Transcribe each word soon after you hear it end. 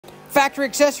Factory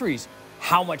accessories,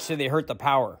 how much do they hurt the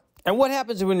power? And what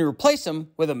happens when you replace them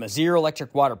with a MEZIERE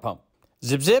electric water pump?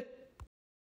 Zip zip.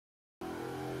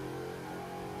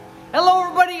 Hello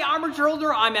everybody, I'm Richard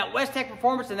Holder. I'm at West Tech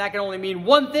Performance, and that can only mean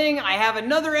one thing. I have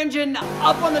another engine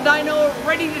up on the dyno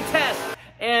ready to test.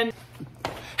 And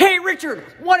hey Richard,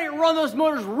 why don't you run those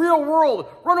motors real world?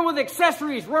 Run them with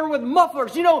accessories, run them with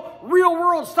mufflers, you know, real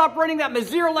world. Stop running that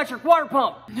MEZIERE electric water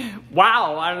pump.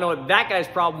 Wow, I don't know what that guy's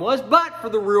problem was, but for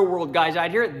the real world guys out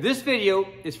here, this video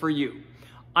is for you.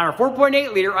 On our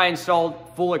 4.8 liter, I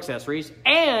installed full accessories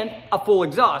and a full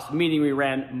exhaust, meaning we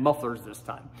ran mufflers this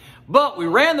time. But we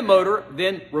ran the motor,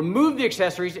 then removed the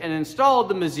accessories and installed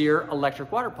the MEZIERE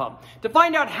electric water pump to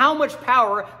find out how much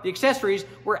power the accessories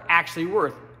were actually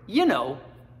worth, you know,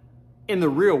 in the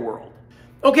real world.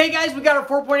 Okay guys, we got our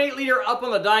 4.8 liter up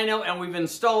on the dyno and we've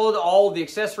installed all the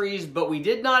accessories, but we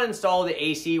did not install the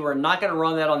AC. We're not going to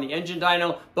run that on the engine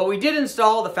dyno, but we did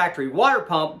install the factory water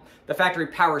pump, the factory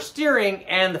power steering,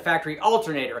 and the factory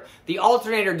alternator. The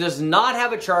alternator does not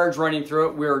have a charge running through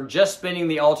it. We're just spinning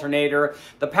the alternator.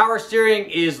 The power steering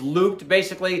is looped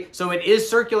basically, so it is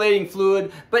circulating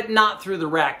fluid, but not through the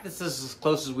rack. This is as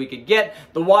close as we could get.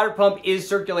 The water pump is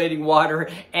circulating water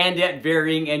and at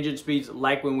varying engine speeds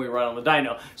like when we run on the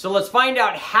dyno. So let's find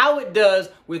out how it does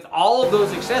with all of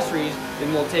those accessories,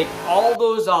 then we'll take all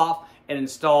those off and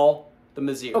install the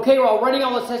MEZIERE. Okay, while running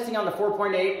all the testing on the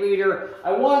 4.8 liter,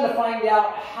 I wanted to find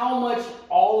out how much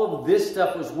all of this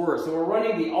stuff was worth. So we're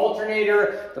running the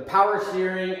alternator, the power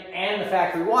steering, and the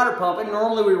factory water pump, and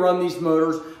normally we run these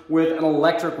motors with an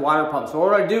electric water pump. So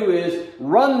what we're going to do is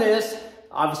run this,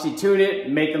 obviously tune it,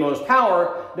 make the most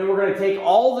power, then we're going to take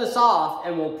all this off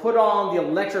and we'll put on the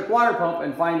electric water pump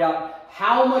and find out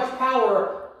how much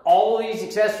power all of these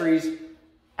accessories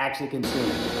actually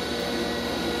consume.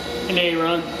 And there you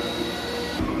run.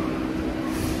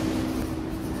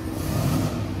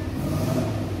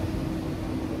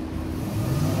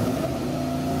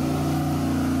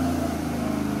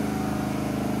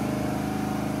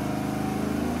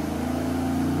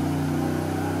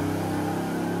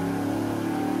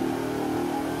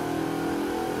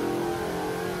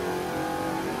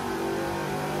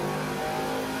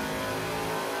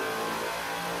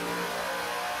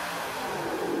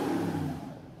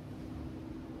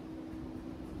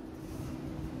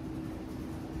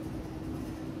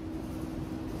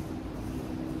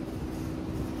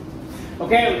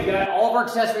 Okay, we've got all of our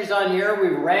accessories on here. We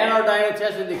ran our dyno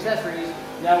test with the accessories.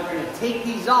 Now we're going to take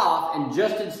these off and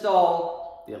just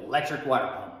install the electric water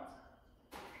pump.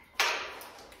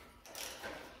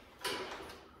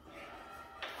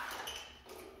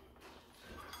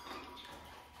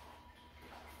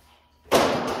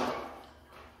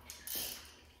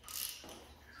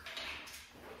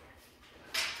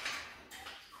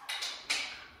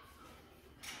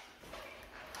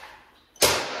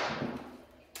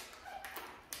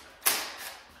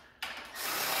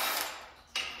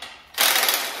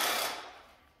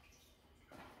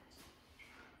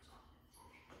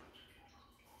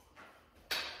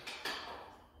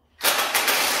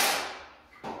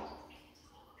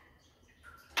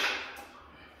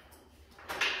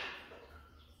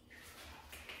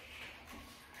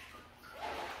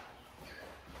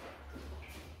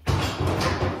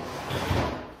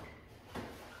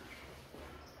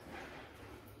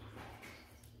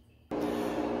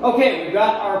 Okay, we've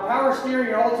got our power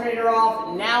steering, our alternator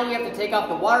off. Now we have to take off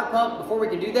the water pump. Before we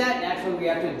can do that, actually we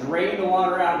have to drain the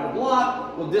water out of the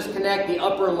block. We'll disconnect the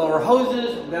upper and lower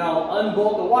hoses. Then I'll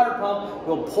unbolt the water pump.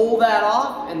 We'll pull that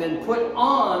off and then put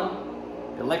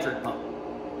on the electric pump.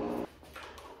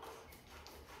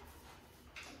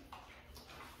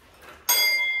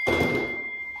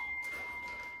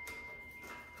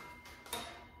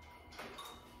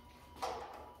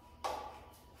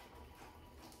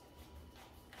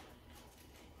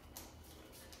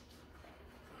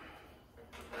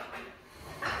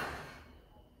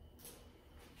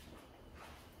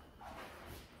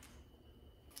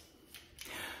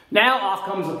 Now off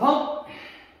comes the pump. A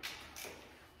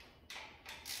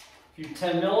few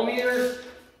 10 millimeters.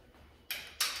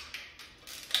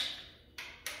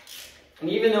 And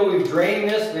even though we've drained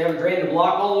this, we haven't drained the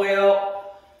block all the way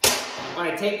out, when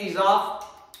I take these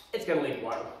off, it's going to leak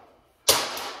water.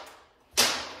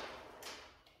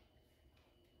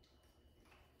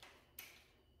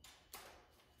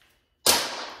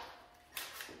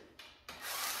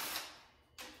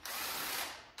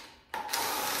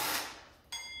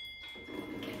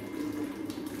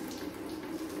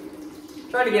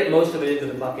 Try to get most of it into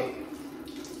the bucket.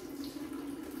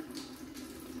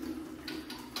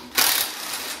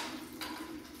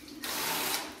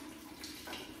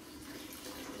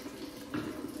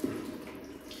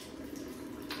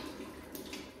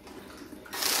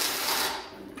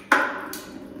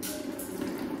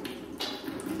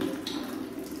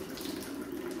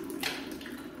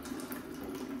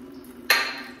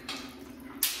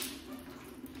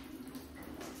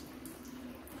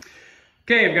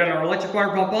 Okay, I've got our electric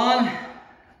water pump on,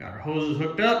 got our hoses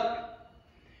hooked up.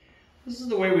 This is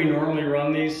the way we normally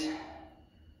run these.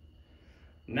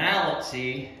 Now let's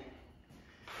see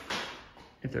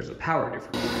if there's a power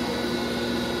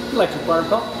difference. Electric water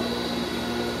pump.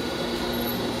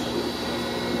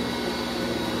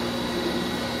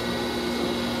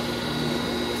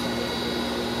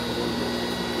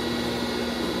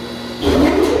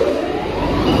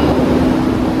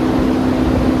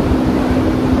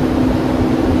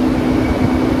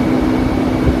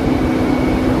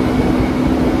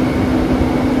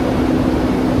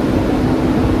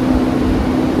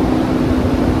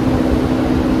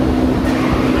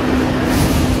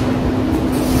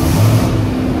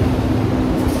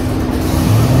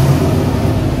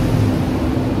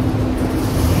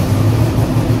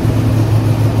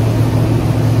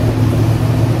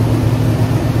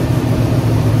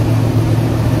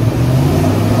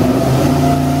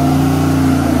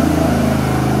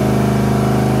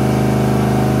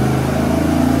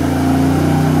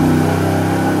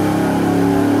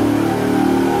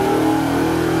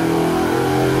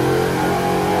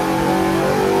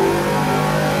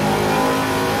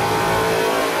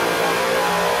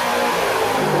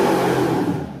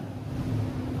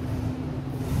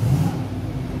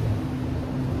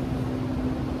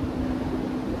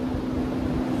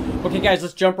 Okay guys,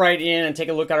 let's jump right in and take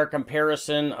a look at our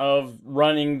comparison of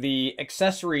running the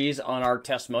accessories on our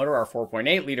test motor, our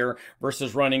 4.8 liter,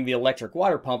 versus running the electric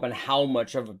water pump and how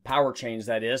much of a power change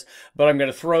that is. But I'm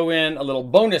going to throw in a little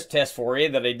bonus test for you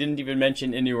that I didn't even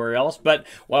mention anywhere else. But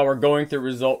while we're going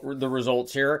through the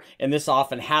results here, and this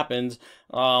often happens,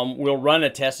 we'll run a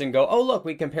test and go, oh look,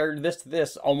 we compared this to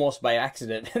this almost by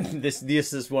accident. this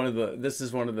is one of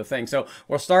the things. So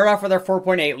we'll start off with our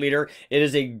 4.8 liter. It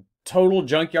is a total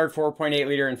junkyard 4.8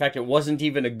 liter. In fact, it wasn't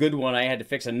even a good one. I had to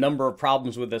fix a number of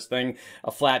problems with this thing: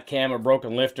 a flat cam, a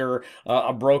broken lifter,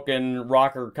 a broken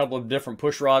rocker, a couple of different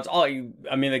push rods. I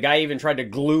mean, the guy even tried to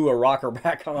glue a rocker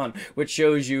back on, which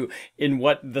shows you in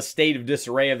what the state of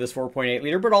disarray of this 4.8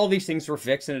 liter. But all these things were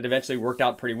fixed, and it eventually worked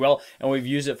out pretty well. And we've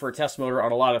used it for a test motor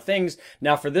on a lot of things.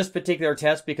 Now, for this particular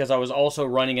test, because I was also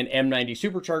running an M90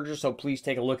 supercharger, so please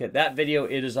take a look at that video.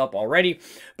 It is up already.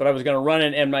 But I was going to run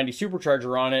an M90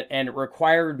 supercharger on it, and it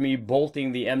required me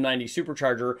bolting the M90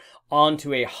 supercharger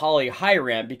onto a Holley high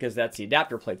ram because that's the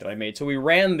adapter plate that I made. So we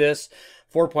ran this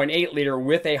 4.8 liter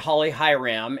with a Holley high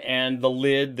ram, and the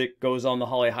lid that goes on the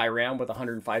Holley high ram with a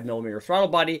 105mm throttle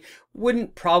body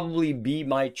wouldn't probably be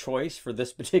my choice for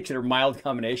this particular mild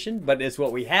combination, but it's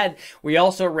what we had. We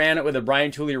also ran it with a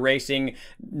Brian Tooley Racing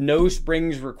no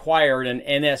springs required, an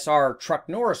NSR Truck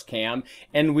Norris cam,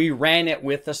 and we ran it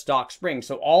with the stock spring.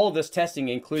 So all of this testing,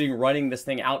 including running this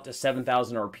thing out to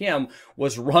 7,000 RPM,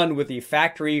 was run with the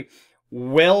factory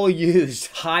well-used,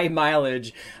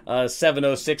 high-mileage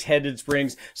 706 headed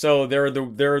springs. So they're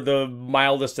the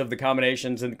mildest of the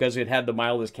combinations, and because it had the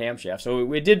mildest camshaft.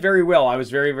 So it did very well. I was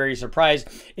very, very surprised.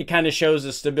 It kind of shows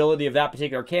the stability of that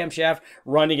particular camshaft,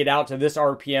 running it out to this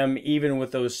RPM, even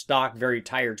with those stock, very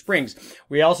tired springs.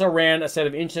 We also ran a set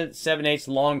of 7/8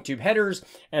 long tube headers,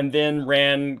 and then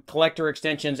ran collector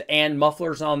extensions and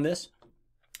mufflers on this.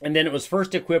 And then it was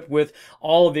first equipped with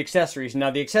all of the accessories.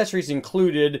 Now, the accessories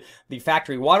included the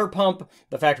factory water pump,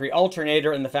 the factory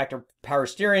alternator, and the factory power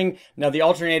steering. Now, the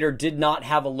alternator did not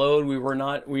have a load. We were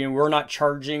not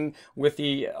charging with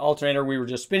the alternator. We were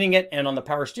just spinning it. And on the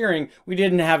power steering, we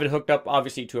didn't have it hooked up,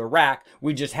 obviously, to a rack.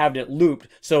 We just had it looped,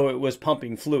 so it was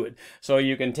pumping fluid. So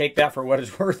you can take that for what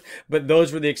it's worth. But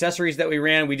those were the accessories that we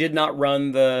ran. We did not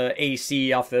run the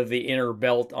AC off of the inner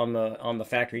belt on the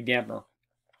factory dampener.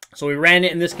 So we ran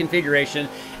it in this configuration,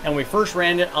 and we first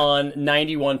ran it on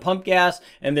 91 pump gas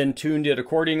and then tuned it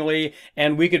accordingly.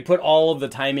 And we could put all of the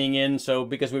timing in, so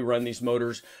because we run these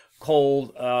motors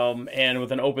cold and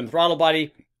with an open throttle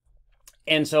body.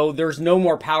 And so there's no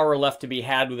more power left to be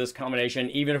had with this combination,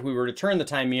 even if we were to turn the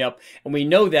timing up. And we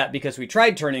know that because we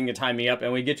tried turning the timing up,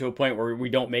 and we get to a point where we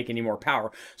don't make any more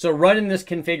power. So running this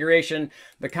configuration,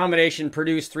 the combination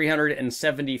produced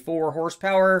 374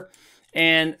 horsepower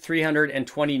and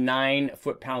 329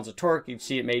 foot-pounds of torque. You'd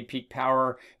see it made peak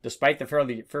power, despite the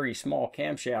very small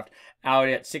camshaft, out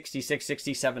at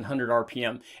 6,700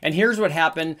 RPM. And here's what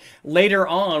happened. Later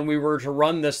on, we were to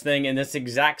run this thing in this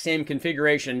exact same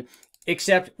configuration,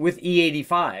 except with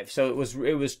E85. So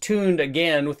it was tuned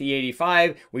again with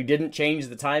E85. We didn't change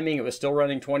the timing. It was still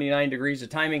running 29 degrees of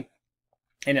timing,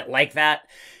 and it liked that.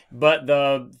 But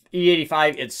the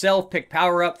E85 itself picked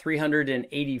power up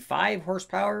 385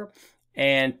 horsepower,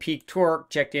 and peak torque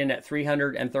checked in at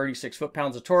 336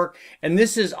 foot-pounds of torque. And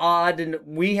this is odd, and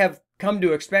we have come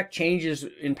to expect changes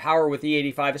in power with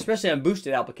E85, especially on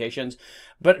boosted applications,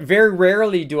 but very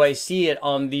rarely do I see it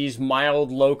on these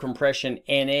mild low compression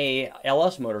NA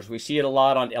LS motors. We see it a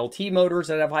lot on LT motors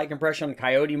that have high compression,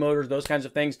 Coyote motors, those kinds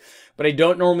of things, but I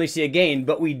don't normally see a gain.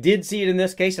 But we did see it in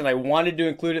this case, and I wanted to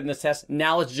include it in this test.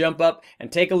 Now let's jump up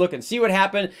and take a look and see what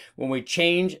happened when we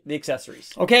change the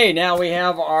accessories. Okay, now we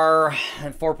have our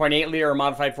 4.8 liter,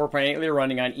 modified 4.8 liter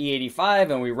running on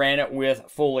E85, and we ran it with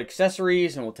full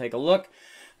accessories, and we'll take a look.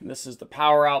 This is the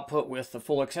power output with the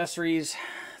full accessories.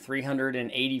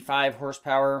 385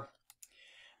 horsepower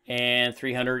and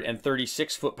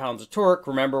 336 foot-pounds of torque.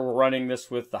 Remember, we're running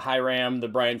this with the high ram, the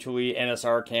Brian Tooley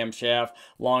NSR camshaft,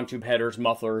 long tube headers,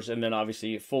 mufflers, and then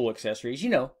obviously full accessories,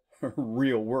 you know,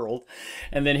 real world.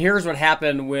 And then here's what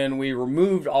happened when we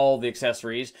removed all the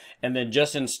accessories and then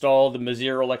just installed the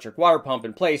MEZIERE electric water pump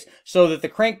in place, so that the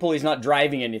crank pulley is not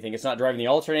driving anything. It's not driving the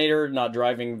alternator, not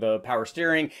driving the power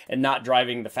steering, and not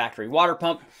driving the factory water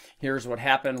pump. Here's what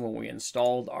happened when we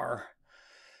installed our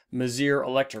MEZIERE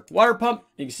electric water pump.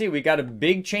 You can see we got a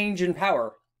big change in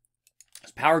power.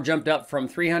 Power jumped up from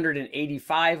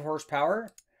 385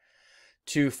 horsepower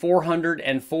to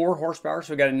 404 horsepower.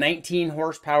 So we got a 19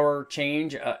 horsepower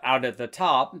change out at the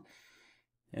top.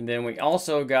 And then we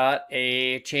also got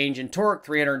a change in torque,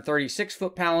 336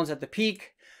 foot-pounds at the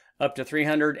peak, up to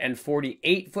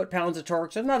 348 foot-pounds of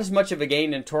torque. So not as much of a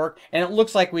gain in torque. And it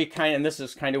looks like we and this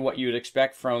is kind of what you would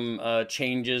expect from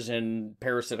changes in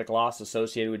parasitic loss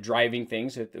associated with driving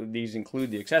things. These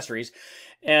include the accessories.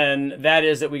 And that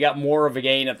is that we got more of a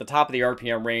gain at the top of the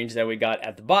RPM range than we got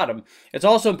at the bottom. It's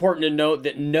also important to note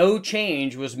that no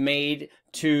change was made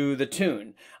to the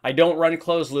tune. I don't run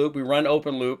closed loop, we run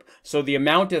open loop, so the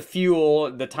amount of fuel,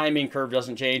 the timing curve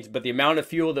doesn't change, but the amount of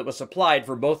fuel that was supplied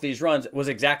for both these runs was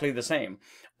exactly the same.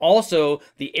 Also,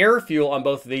 the air fuel on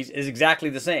both of these is exactly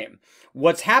the same.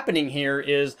 What's happening here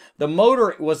is the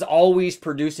motor was always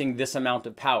producing this amount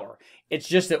of power. It's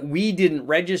just that we didn't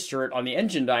register it on the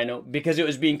engine dyno because it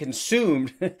was being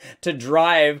consumed to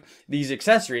drive these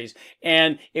accessories.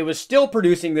 And it was still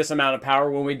producing this amount of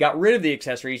power when we got rid of the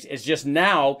accessories. It's just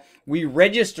now we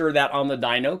register that on the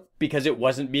dyno because it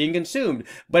wasn't being consumed.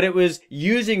 But it was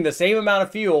using the same amount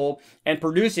of fuel and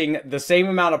producing the same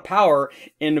amount of power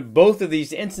in both of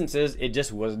these instances. It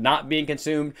just was not being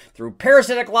consumed through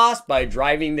parasitic loss by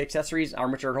driving the accessories.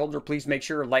 Armature holder, please make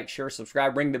sure to like, share,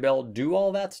 subscribe, ring the bell, do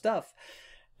all that stuff.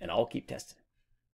 And I'll keep testing.